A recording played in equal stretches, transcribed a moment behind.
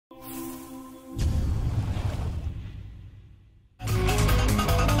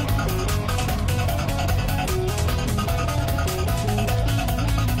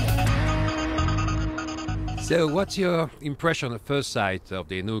So what's your impression at first sight of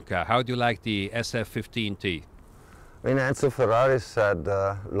the new car? How do you like the SF15-T? I mean, Enzo Ferrari said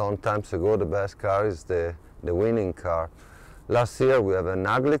long times ago the best car is the winning car. Last year we have an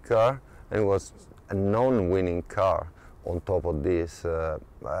ugly car and it was a non-winning car on top of this.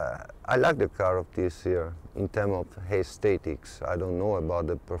 I like the car of this year in terms of aesthetics. I don't know about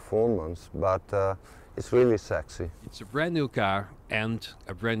the performance, but it's really sexy. It's a brand new car and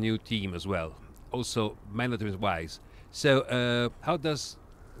a brand new team as well, also management-wise. So how does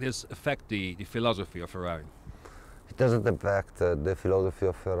this affect the philosophy of Ferrari? It doesn't affect the philosophy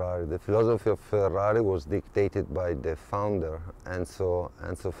of Ferrari. The philosophy of Ferrari was dictated by the founder,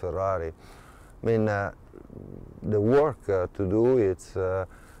 Enzo Ferrari. I mean, the work to do is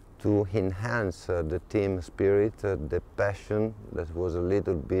to enhance the team spirit, the passion that was a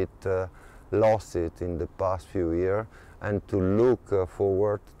little bit lost it in the past few years, and to look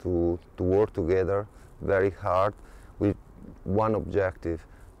forward to work together very hard with one objective,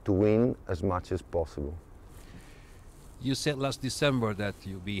 to win as much as possible. You said last December that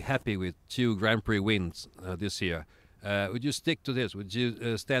you'd be happy with 2 Grand Prix wins this year. Would you stick to this? Would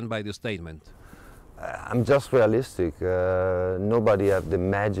you stand by the statement? I'm just realistic. Nobody has the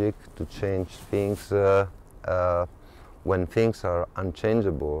magic to change things when things are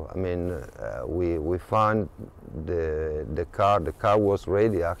unchangeable. I mean, we found the car was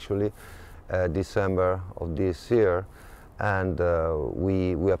ready actually December of this year, and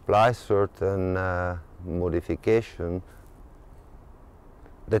we apply certain modification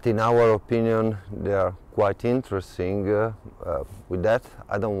that in our opinion they are quite interesting. With that,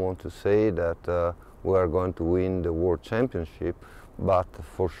 I don't want to say that we are going to win the World Championship, but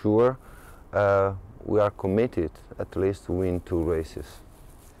for sure we are committed at least to win 2 races.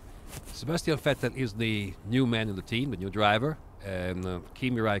 Sebastian Vettel is the new man in the team, the new driver, and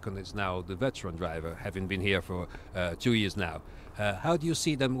Kimi Räikkönen is now the veteran driver, having been here for 2 years now. How do you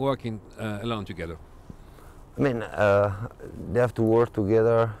see them working along together? I mean, they have to work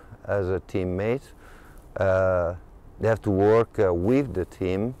together as a teammate. They have to work with the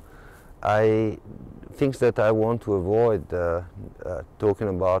team. Things that I want to avoid talking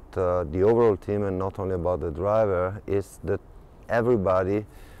about the overall team and not only about the driver is that everybody,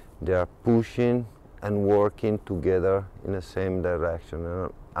 they are pushing and working together in the same direction.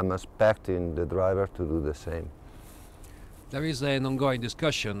 And I'm expecting the driver to do the same. There is an ongoing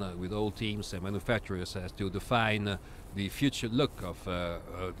discussion with all teams and manufacturers as to define the future look of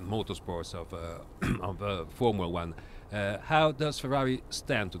motorsports, of Formula One. How does Ferrari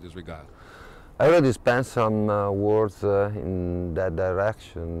stand to this regard? I already spent some words in that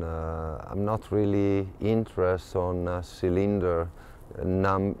direction. I'm not really interested on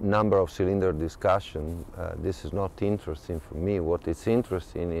number of cylinder discussion. This is not interesting for me. What is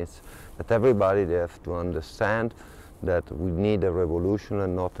interesting is that everybody, they have to understand that we need a revolution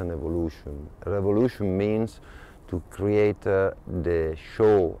and not an evolution. A revolution means to create the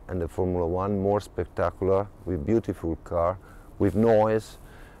show and the Formula One more spectacular, with beautiful car, with noise,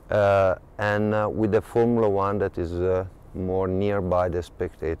 and with the Formula One that is more nearby the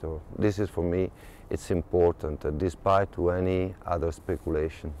spectator. This is for me, it's important, despite to any other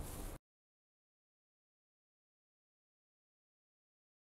speculation.